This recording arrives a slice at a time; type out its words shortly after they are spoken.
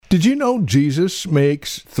Did you know Jesus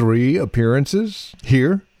makes 3 appearances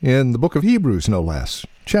here in the book of Hebrews, no less?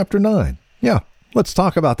 Chapter 9. Yeah, let's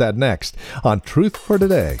talk about that next on Truth for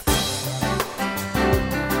Today.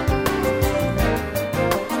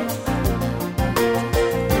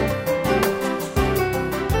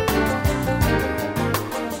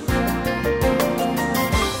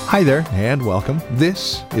 Hi there, and welcome.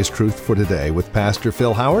 This is Truth for Today with Pastor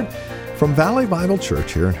Phil Howard from Valley Bible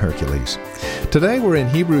Church here in Hercules. Today we're in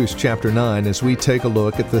Hebrews chapter 9 as we take a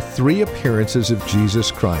look at the 3 appearances of Jesus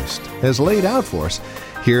Christ as laid out for us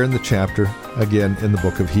here in the chapter, again in the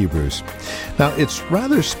book of Hebrews. Now it's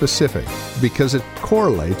rather specific because it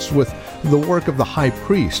correlates with the work of the high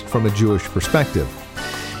priest from a Jewish perspective.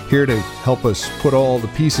 Here to help us put all the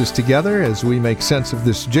pieces together as we make sense of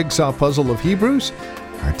this jigsaw puzzle of Hebrews,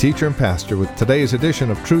 our teacher and pastor with today's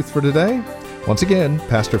edition of Truth for Today, once again,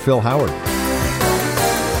 Pastor Phil Howard.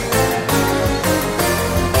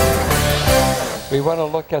 We want to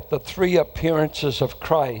look at the 3 appearances of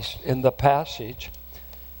Christ in the passage.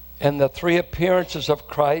 And the 3 appearances of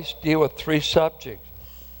Christ deal with 3 subjects.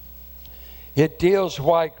 It deals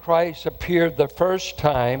why Christ appeared the first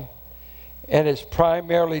time, and is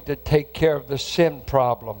primarily to take care of the sin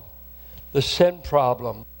problem. The sin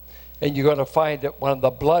problem. And you're going to find it one of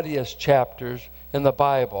the bloodiest chapters in the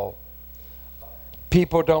Bible.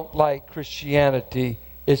 People don't like Christianity.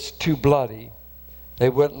 It's too bloody. They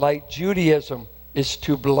wouldn't like Judaism. It's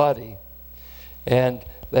too bloody. And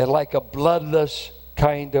they like a bloodless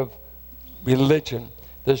kind of religion.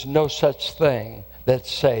 There's no such thing that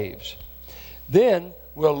saves. Then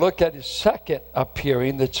we'll look at his second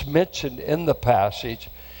appearing that's mentioned in the passage.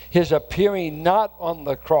 His appearing not on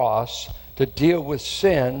the cross to deal with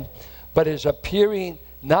sin, but his appearing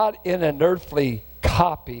not in an earthly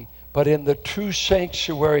copy, but in the true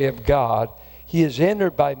sanctuary of God. He is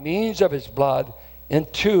entered by means of his blood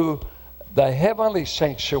into the heavenly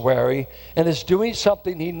sanctuary and is doing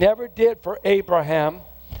something he never did for Abraham,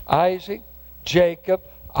 Isaac, Jacob,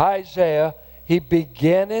 Isaiah. He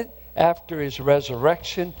began it after his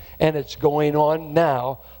resurrection, and it's going on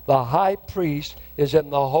now. The high priest is in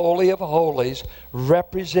the Holy of Holies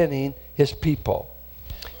representing his people.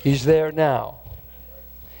 He's there now.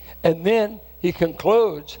 And then he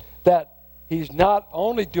concludes that he's not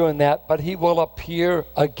only doing that, but he will appear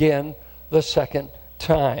again the second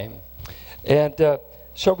time. And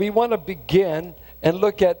so we want to begin and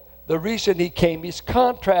look at the reason he came. He's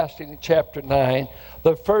contrasting in chapter 9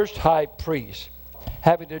 the first high priest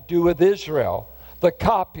having to do with Israel, the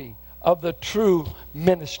copy of the true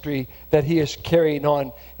ministry that he is carrying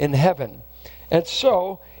on in heaven. And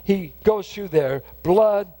so he goes through there,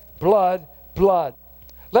 blood, blood, blood.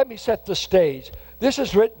 Let me set the stage. This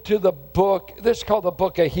is written to the book, this is called the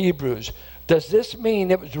book of Hebrews. Does this mean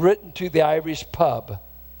it was written to the Irish pub?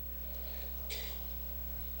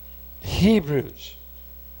 Hebrews.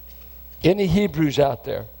 Any Hebrews out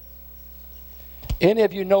there? Any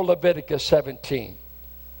of you know Leviticus 17?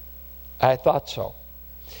 I thought so.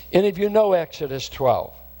 Any of you know Exodus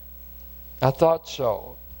 12? I thought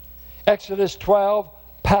so. Exodus 12,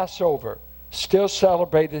 Passover, still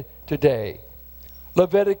celebrated today.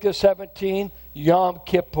 Leviticus 17, Yom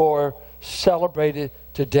Kippur, celebrated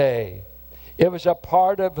today. It was a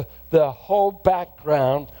part of the whole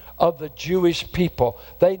background of the Jewish people.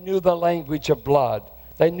 They knew the language of blood.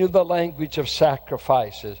 They knew the language of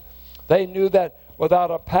sacrifices. They knew that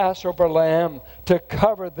without a Passover lamb to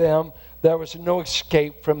cover them, there was no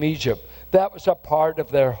escape from Egypt. That was a part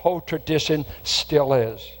of their whole tradition, still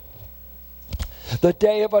is. The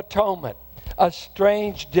Day of Atonement, a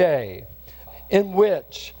strange day in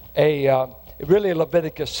which really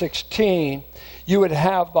Leviticus 16, you would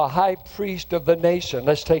have the high priest of the nation.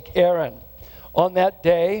 Let's take Aaron. On that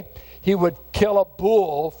day, he would kill a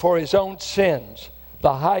bull for his own sins.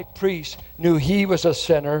 The high priest knew he was a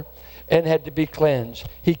sinner and had to be cleansed.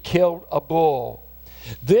 He killed a bull.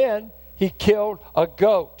 Then he killed a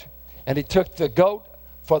goat, and he took the goat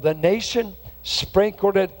for the nation,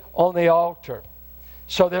 sprinkled it on the altar.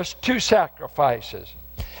 So there's 2 sacrifices.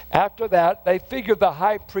 After that, they figured the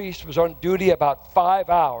high priest was on duty about 5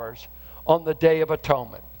 hours on the Day of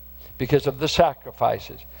Atonement because of the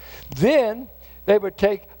sacrifices. Then they would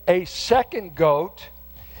take a second goat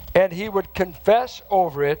and he would confess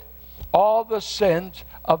over it all the sins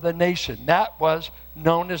of the nation. That was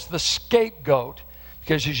known as the scapegoat,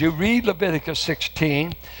 because as you read Leviticus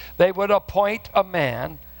 16, they would appoint a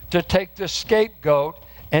man to take the scapegoat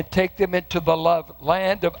and take them into the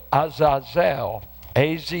land of Azazel,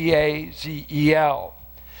 A-Z-A-Z-E-L.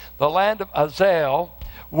 The land of Azazel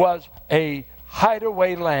was a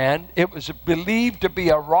hideaway land. It was believed to be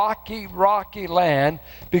a rocky land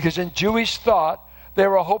because in Jewish thought, they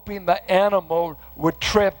were hoping the animal would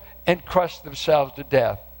trip and crush themselves to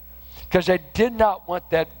death because they did not want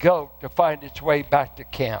that goat to find its way back to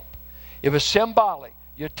camp. It was symbolic.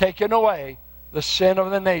 You're taking away the sin of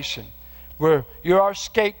the nation. You're our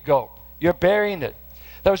scapegoat. You're bearing it.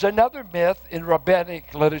 There was another myth in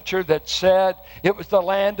rabbinic literature that said it was the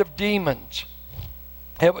land of demons.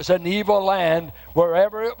 It was an evil land.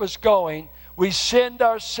 Wherever it was going, we send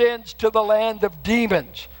our sins to the land of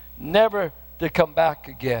demons, never to come back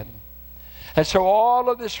again. And so all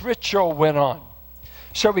of this ritual went on.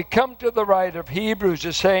 So we come to the writer of Hebrews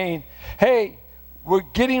is saying, hey, we're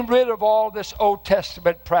getting rid of all this Old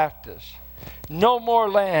Testament practice. No more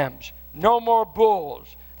lambs, no more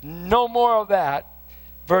bulls, no more of that.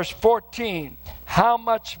 Verse 14, how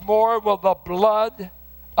much more will the blood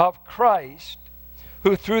of Christ,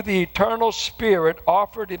 who through the eternal Spirit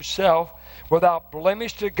offered himself without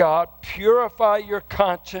blemish to God, purify your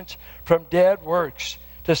conscience from dead works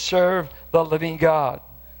to serve the living God.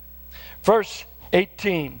 Verse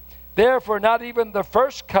 18, therefore not even the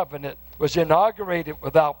first covenant was inaugurated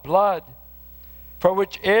without blood, for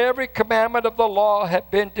which every commandment of the law had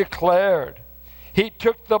been declared. He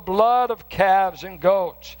took the blood of calves and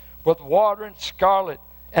goats with water and scarlet,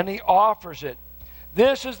 and he offers it.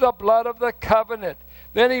 This is the blood of the covenant.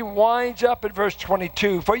 Then he winds up in verse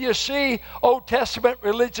 22. For you see, Old Testament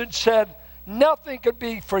religion said nothing could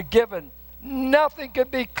be forgiven, nothing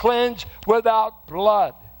could be cleansed without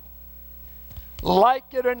blood.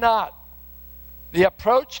 Like it or not, the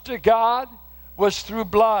approach to God was through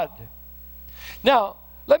blood. Now,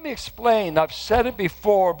 let me explain. I've said it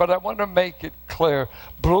before, but I want to make it clear.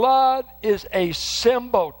 Blood is a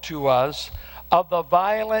symbol to us of the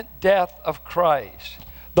violent death of Christ.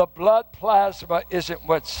 The blood plasma isn't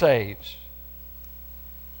what saves.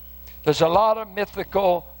 There's a lot of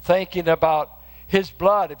mythical thinking about his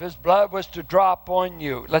blood. If his blood was to drop on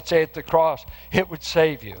you, let's say at the cross, it would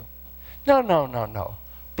save you. No.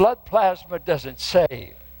 Blood plasma doesn't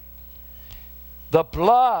save. The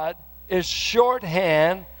blood is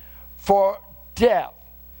shorthand for death.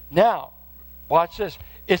 Now, watch this.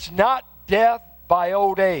 It's not death by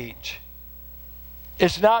old age.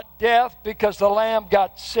 It's not death because the lamb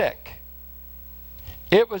got sick.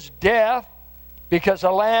 It was death because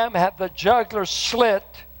the lamb had the jugular slit,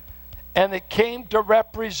 and it came to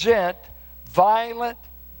represent violent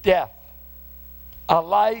death, a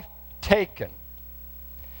life taken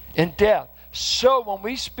in death. So when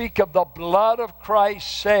we speak of the blood of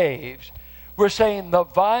Christ saves, we're saying the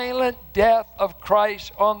violent death of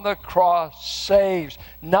Christ on the cross saves,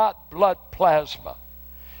 not blood plasma.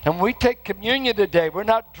 And when we take communion today, we're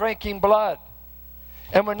not drinking blood.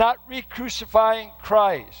 And we're not re-crucifying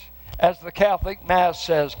Christ. As the Catholic Mass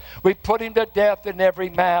says, we put him to death in every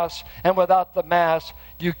Mass, and without the Mass,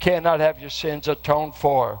 you cannot have your sins atoned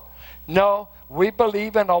for. No, we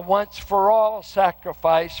believe in a once-for-all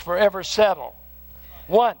sacrifice, forever settled.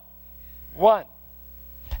 One.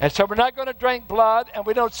 And so we're not going to drink blood, and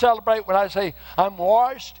we don't celebrate when I say, I'm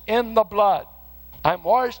washed in the blood. I'm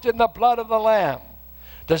washed in the blood of the Lamb.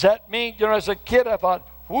 Does that mean, as a kid, I thought,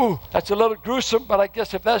 whew, that's a little gruesome, but I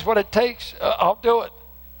guess if that's what it takes, I'll do it.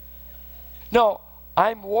 No,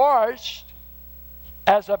 I'm washed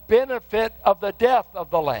as a benefit of the death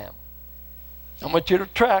of the Lamb. I want you to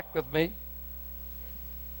track with me.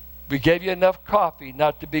 We gave you enough coffee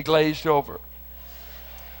not to be glazed over.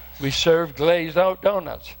 We served glazed out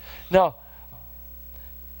donuts. Now,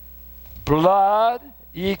 blood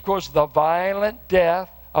equals the violent death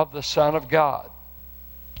of the Son of God.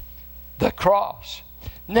 The cross.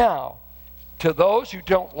 Now, to those who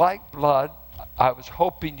don't like blood, I was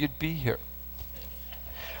hoping you'd be here.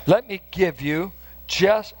 Let me give you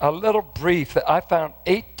just a little brief. I found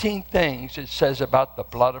 18 things it says about the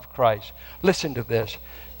blood of Christ. Listen to this.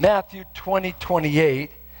 Matthew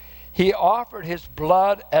 20:28. He offered his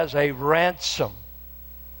blood as a ransom.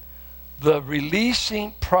 The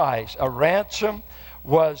releasing price, a ransom,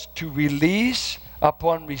 was to release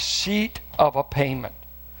upon receipt of a payment.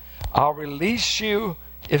 I'll release you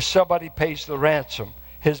if somebody pays the ransom.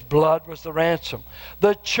 His blood was the ransom.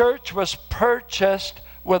 The church was purchased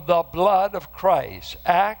with the blood of Christ.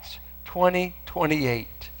 Acts 20:28.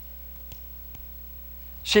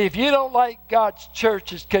 See, if you don't like God's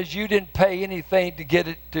church, it's because you didn't pay anything to get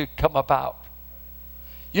it to come about.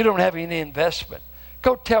 You don't have any investment.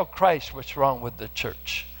 Go tell Christ what's wrong with the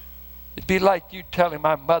church. It'd be like you telling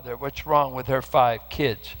my mother what's wrong with her 5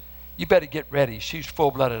 kids. You better get ready. She's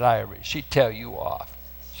full-blooded Irish. She'd tell you off.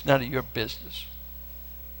 It's none of your business.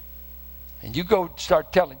 and you go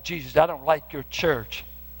start telling Jesus, I don't like your church.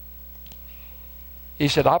 He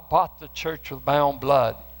said, I bought the church with my own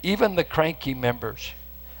blood. Even the cranky members.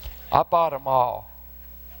 I bought them all.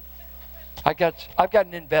 I've got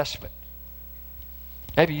an investment.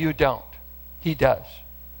 Maybe you don't. He does.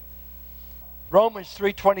 Romans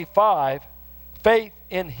 3:25, faith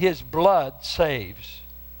in his blood saves.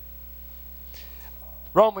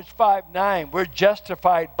 Romans 5:9, we're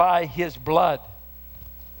justified by his blood.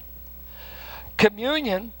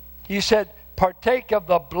 Communion, he said, partake of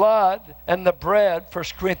the blood and the bread, 1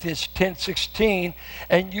 Corinthians 10:16,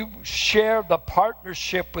 and you share the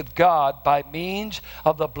partnership with God by means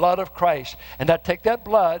of the blood of Christ. And I take that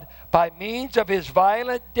blood, by means of his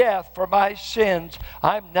violent death for my sins,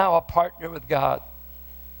 I'm now a partner with God.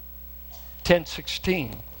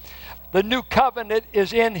 10:16. The new covenant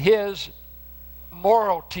is in his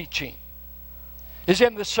moral teaching, is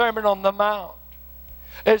in the Sermon on the Mount.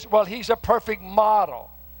 He's a perfect model.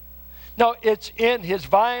 No, it's in his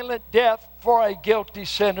violent death for a guilty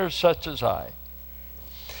sinner such as I.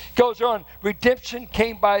 Goes on, redemption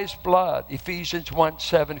came by his blood, Ephesians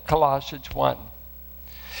 1:7, Colossians 1.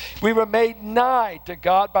 We were made nigh to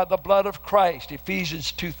God by the blood of Christ,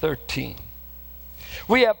 Ephesians 2:13.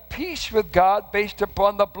 We have peace with God based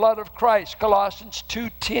upon the blood of Christ, Colossians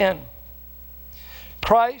 2:10.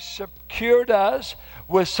 Christ secured us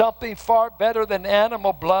with something far better than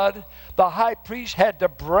animal blood. The high priest had to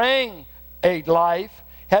bring a life,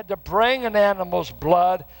 had to bring an animal's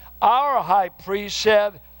blood. Our high priest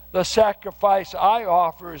said, the sacrifice I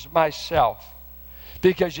offer is myself.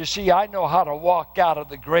 Because you see, I know how to walk out of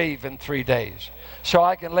the grave in 3 days. So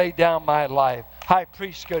I can lay down my life. High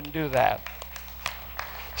priest couldn't do that.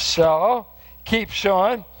 So, keep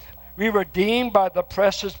showing. We were redeemed by the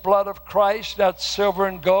precious blood of Christ, that's silver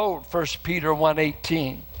and gold, 1 Peter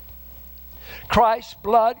 1:18. Christ's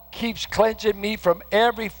blood keeps cleansing me from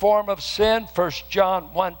every form of sin, 1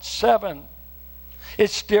 John 1:7.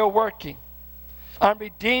 It's still working. I'm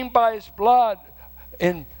redeemed by his blood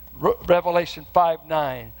in Revelation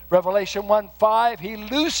 5:9. Revelation 1:5, he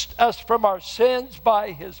loosed us from our sins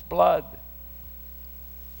by his blood.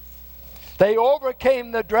 They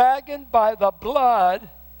overcame the dragon by the blood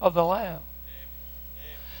of the Lamb.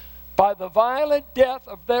 By the violent death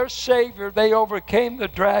of their Savior, they overcame the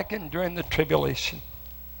dragon during the tribulation.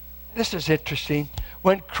 This is interesting.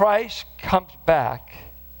 When Christ comes back,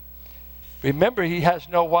 remember he has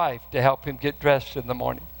no wife to help him get dressed in the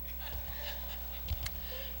morning.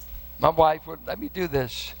 My wife would let me do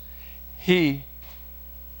this. He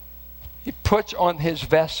puts on his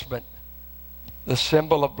vestment the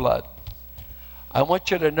symbol of blood. I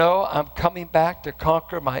want you to know I'm coming back to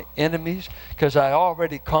conquer my enemies because I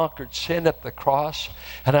already conquered sin at the cross,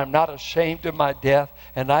 and I'm not ashamed of my death,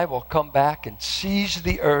 and I will come back and seize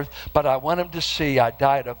the earth, but I want them to see I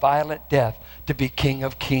died a violent death to be King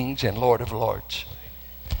of Kings and Lord of Lords.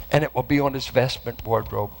 And it will be on his vestment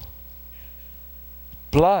wardrobe.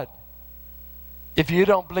 Blood. If you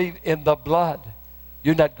don't believe in the blood,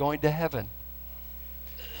 you're not going to heaven.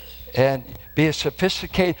 And be a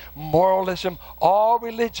sophisticated moralism. All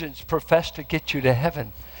religions profess to get you to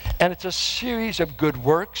heaven. And it's a series of good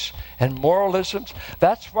works and moralisms.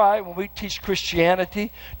 That's why when we teach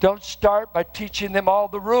Christianity, don't start by teaching them all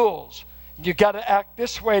the rules. You got to act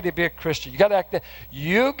this way to be a Christian. You got to act that.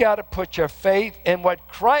 You got to put your faith in what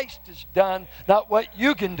Christ has done, not what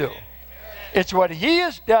you can do. It's what he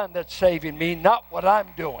has done that's saving me, not what I'm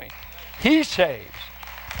doing. He saves.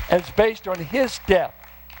 And it's based on his death,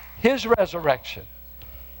 his resurrection.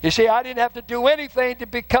 You see, I didn't have to do anything to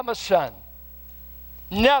become a son.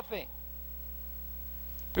 Nothing.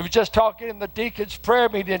 We were just talking in the deacon's prayer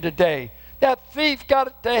meeting today. That thief got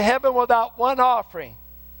it to heaven without one offering.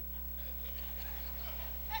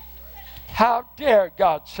 How dare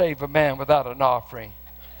God save a man without an offering?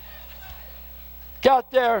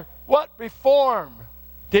 Got there, what reform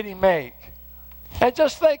did he make? And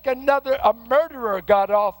just think a murderer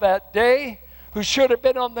got off that day who should have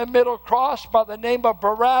been on the middle cross by the name of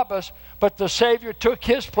Barabbas, but the Savior took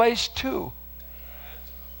his place too.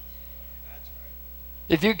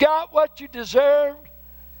 If you got what you deserved,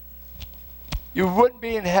 you wouldn't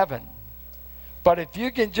be in heaven. But if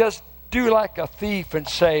you can just do like a thief and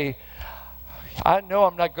say, I know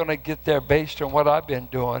I'm not going to get there based on what I've been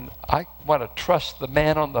doing. I want to trust the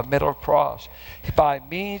man on the middle cross. By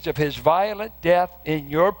means of his violent death in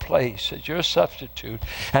your place as your substitute.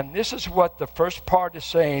 And this is what the first part is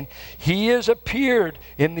saying. He has appeared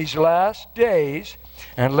in these last days.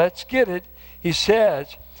 And let's get it. He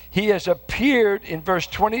says, he has appeared in verse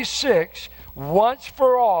 26 once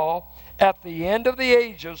for all at the end of the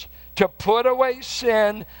ages to put away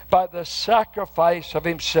sin by the sacrifice of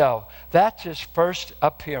himself. That's his first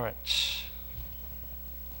appearance.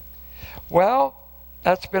 Well,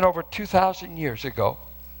 that's been over 2,000 years ago.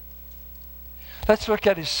 Let's look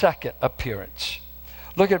at his second appearance.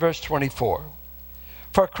 Look at verse 24.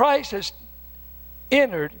 For Christ has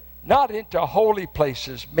entered not into holy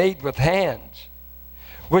places made with hands,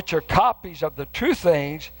 which are copies of the true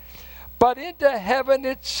things, but into heaven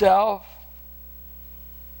itself,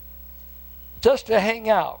 just to hang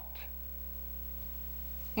out.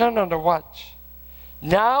 No, watch.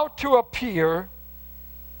 Now to appear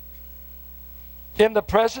in the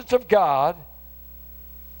presence of God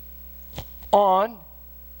on.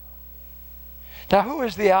 Now, who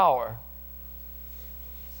is the hour?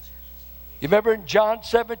 You remember in John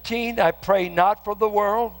 17, I pray not for the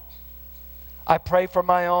world, I pray for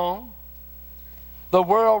my own. The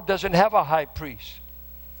world doesn't have a high priest.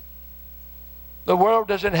 The world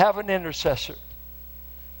doesn't have an intercessor.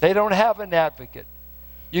 They don't have an advocate.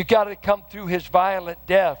 You got to come through his violent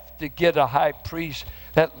death to get a high priest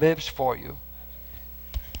that lives for you.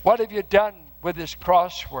 What have you done with his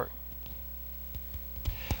cross work?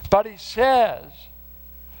 But he says,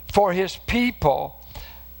 for his people,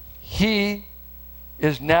 he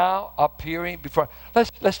is now appearing before.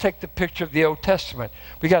 Let's take the picture of the Old Testament.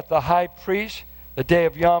 We got the high priest, the day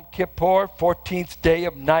of Yom Kippur, 14th day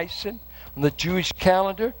of Nisan on the Jewish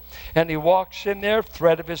calendar. And he walks in there,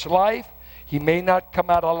 threat of his life. He may not come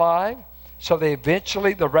out alive. So they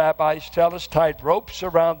eventually, the rabbis tell us, tied ropes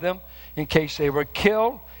around them in case they were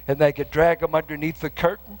killed. And they could drag him underneath the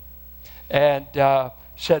curtain. And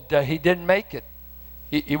said he didn't make it.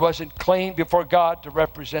 He wasn't clean before God to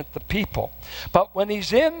represent the people. But when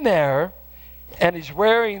he's in there and he's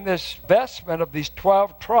wearing this vestment of these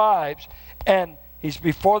 12 tribes and he's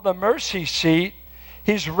before the mercy seat,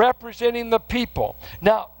 he's representing the people.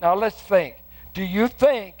 Now let's think. Do you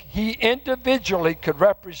think he individually could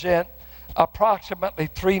represent approximately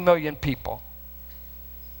 3 million people?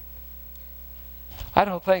 I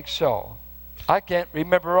don't think so. I can't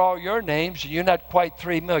remember all your names, and you're not quite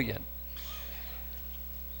 3 million.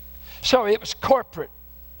 So it was corporate.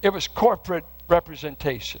 It was corporate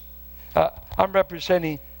representation. I'm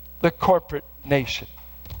representing the corporate nation.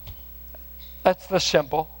 That's the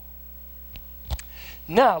symbol.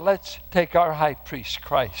 Now let's take our high priest,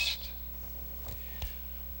 Christ.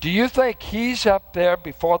 Do you think he's up there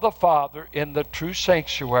before the Father in the true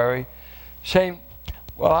sanctuary saying,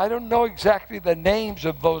 well, I don't know exactly the names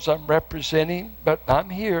of those I'm representing, but I'm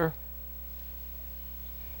here.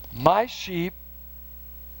 My sheep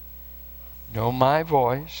know my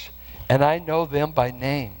voice, and I know them by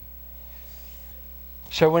name.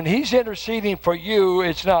 So when he's interceding for you,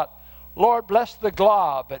 it's not, Lord, bless the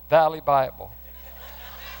glob at Valley Bible.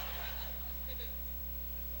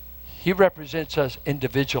 He represents us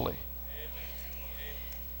individually.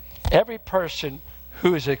 Every person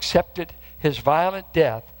who has accepted his violent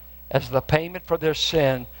death as the payment for their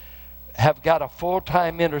sin have got a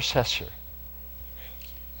full-time intercessor.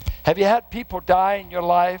 Have you had people die in your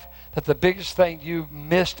life that the biggest thing you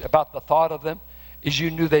missed about the thought of them is you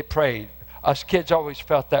knew they prayed? Us kids always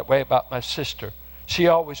felt that way about my sister. She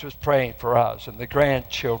always was praying for us and the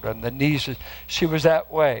grandchildren, the nieces. She was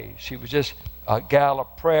that way. She was just a gal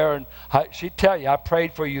of prayer. And she'd tell you, I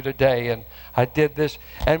prayed for you today and I did this.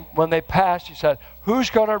 And when they passed, she said, who's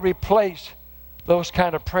going to replace those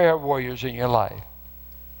kind of prayer warriors in your life?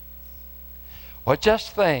 Well,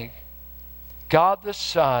 just think, God the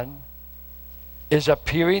Son is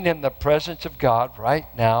appearing in the presence of God right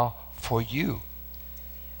now for you,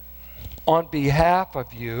 on behalf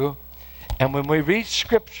of you. And when we read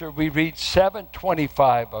Scripture, we read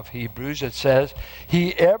 7:25 of Hebrews. It says,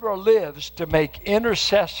 He ever lives to make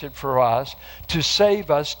intercession for us, to save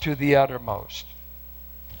us to the uttermost.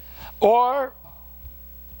 Or,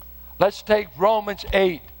 let's take Romans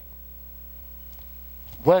 8.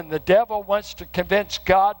 When the devil wants to convince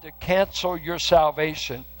God to cancel your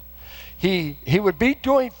salvation, he would be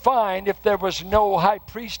doing fine if there was no high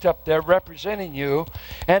priest up there representing you.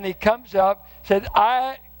 And he comes up, said,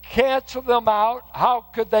 I cancel them out. How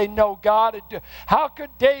could they know God? How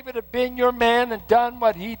could David have been your man and done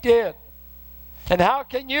what he did? And how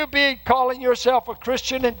can you be calling yourself a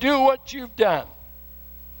Christian and do what you've done?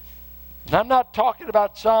 And I'm not talking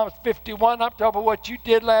about Psalms 51. I'm talking about what you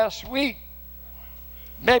did last week.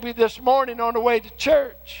 Maybe this morning on the way to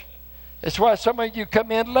church. That's why some of you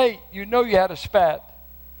come in late. You know you had a spat.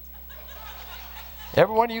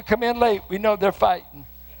 Every one of you come in late, we know they're fighting.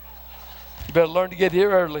 You better learn to get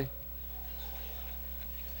here early.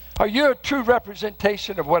 Are you a true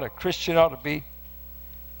representation of what a Christian ought to be?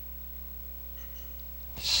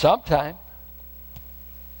 Sometime.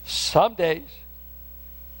 Some days.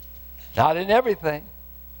 Not in everything.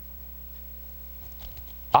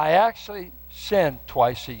 I actually sin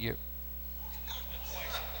twice a year.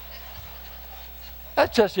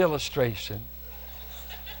 That's just illustration.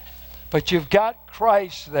 But you've got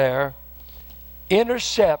Christ there,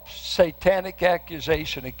 intercepts satanic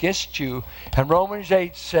accusation against you, and Romans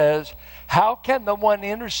 8 says, how can the one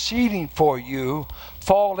interceding for you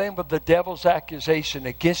fall in with the devil's accusation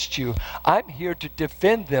against you? I'm here to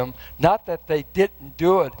defend them, not that they didn't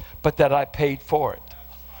do it, but that I paid for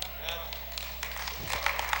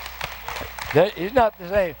it. He's not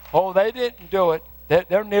saying, oh, they didn't do it.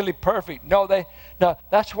 They're nearly perfect. No,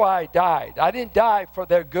 that's why I died. I didn't die for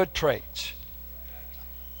their good traits.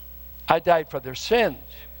 I died for their sins.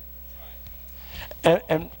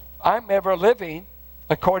 And I'm ever living,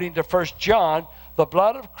 according to 1 John, the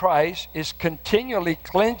blood of Christ is continually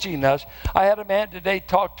cleansing us. I had a man today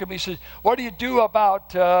talk to me. He says, what do you do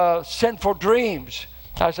about sinful dreams?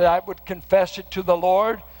 I said, I would confess it to the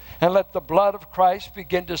Lord and let the blood of Christ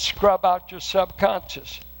begin to scrub out your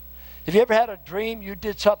subconscious. Have you ever had a dream you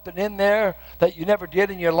did something in there that you never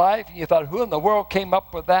did in your life, and you thought, who in the world came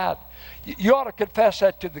up with that? You ought to confess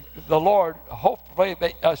that to the Lord. Hopefully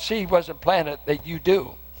a seed wasn't planted that you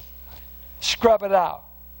do. Scrub it out.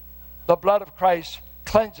 The blood of Christ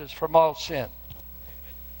cleanses from all sin.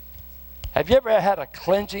 Have you ever had a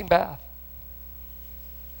cleansing bath?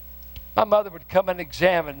 My mother would come and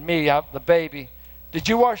examine me, the baby. Did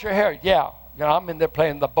you wash your hair? Yeah. I'm in there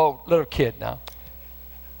playing the boat, little kid now.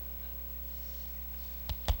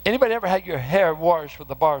 Anybody ever had your hair washed with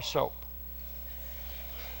a bar soap?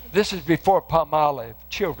 This is before Palmolive,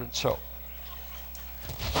 children's soap.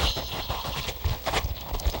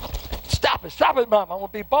 Stop it, Mom. I'm going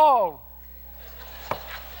to be bald.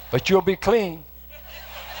 But you'll be clean.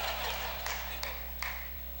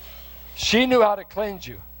 She knew how to cleanse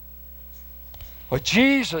you. Well,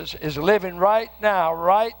 Jesus is living right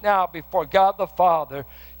now before God the Father.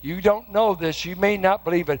 You don't know this. You may not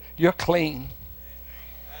believe it. You're clean.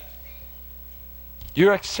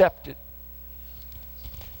 You're accepted.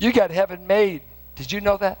 You got heaven made. Did you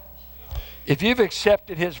know that? If you've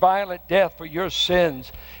accepted his violent death for your sins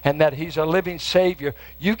and that he's a living Savior,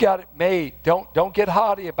 you got it made. Don't get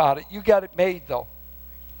haughty about it. You got it made, though.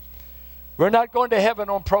 We're not going to heaven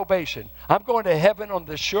on probation. I'm going to heaven on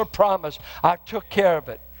the sure promise. I took care of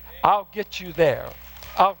it. I'll get you there.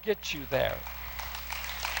 I'll get you there.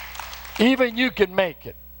 Even you can make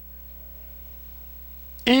it.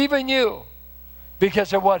 Even you.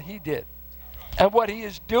 Because of what he did and what he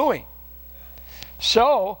is doing.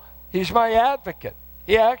 So, he's my advocate.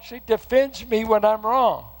 He actually defends me when I'm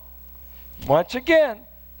wrong. Once again,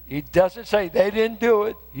 he doesn't say they didn't do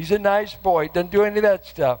it. He's a nice boy. He doesn't do any of that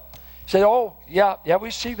stuff. He said, oh, yeah,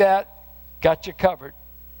 we see that. Got you covered.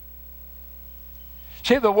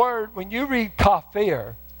 See, the word, when you read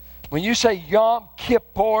kafir, when you say Yom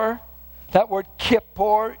Kippur, that word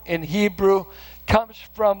Kippur in Hebrew comes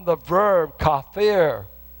from the verb kafir,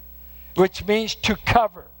 which means to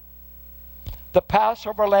cover. The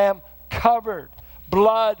Passover lamb covered,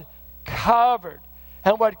 blood covered.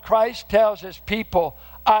 And what Christ tells his people,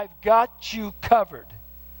 I've got you covered.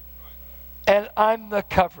 And I'm the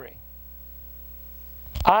covering.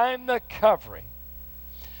 I'm the covering.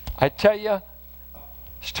 I tell you, I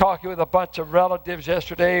was talking with a bunch of relatives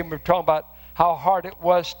yesterday, and we were talking about how hard it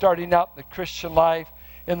was starting out in the Christian life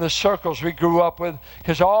in the circles we grew up with,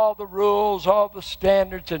 because all the rules, all the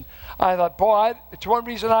standards, and I thought, boy, it's one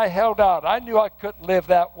reason I held out. I knew I couldn't live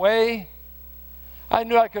that way. I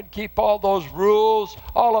knew I couldn't keep all those rules,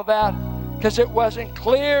 all of that, because it wasn't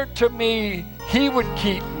clear to me he would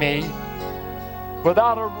keep me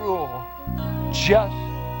without a rule, just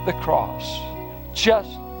the cross,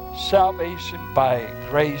 just salvation by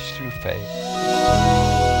grace through faith.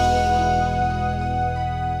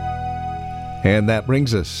 And that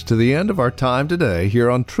brings us to the end of our time today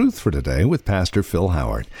here on Truth for Today with Pastor Phil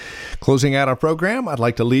Howard. Closing out our program, I'd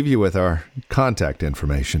like to leave you with our contact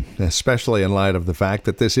information, especially in light of the fact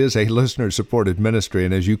that this is a listener-supported ministry.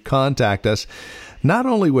 And as you contact us, not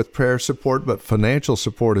only with prayer support, but financial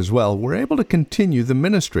support as well, we're able to continue the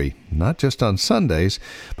ministry, not just on Sundays,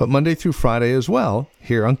 but Monday through Friday as well,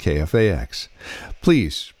 here on KFAX.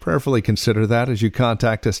 Please prayerfully consider that as you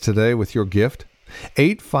contact us today with your gift.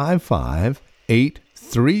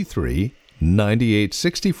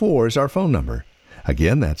 855-833-9864 is our phone number.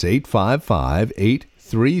 Again, that's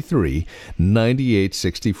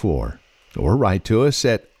 855-833-9864. Or write to us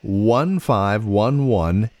at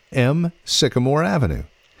 1511 M. Sycamore Avenue,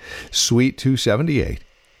 Suite 278,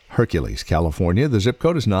 Hercules, California. The zip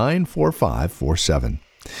code is 94547.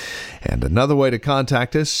 And another way to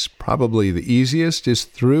contact us, probably the easiest, is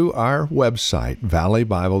through our website,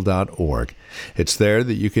 valleybible.org. It's there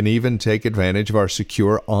that you can even take advantage of our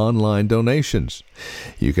secure online donations.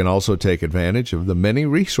 You can also take advantage of the many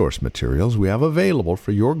resource materials we have available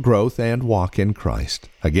for your growth and walk in Christ.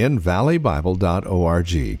 Again,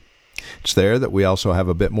 valleybible.org. It's there that we also have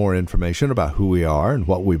a bit more information about who we are and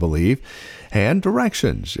what we believe, and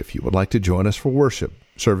directions if you would like to join us for worship.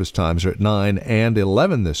 Service times are at 9 and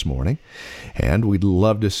 11 this morning, and we'd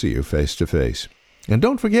love to see you face to face. And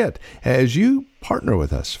don't forget, as you partner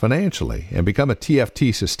with us financially and become a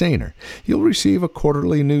TFT sustainer, you'll receive a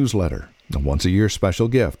quarterly newsletter, a once-a-year special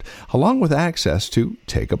gift, along with access to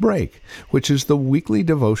Take a Break, which is the weekly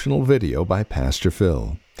devotional video by Pastor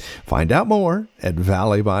Phil. Find out more at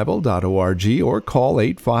valleybible.org or call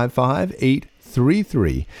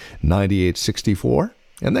 855-833-9864,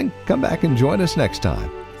 and then come back and join us next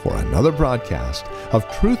time for another broadcast of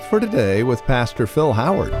Truth for Today with Pastor Phil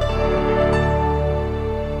Howard.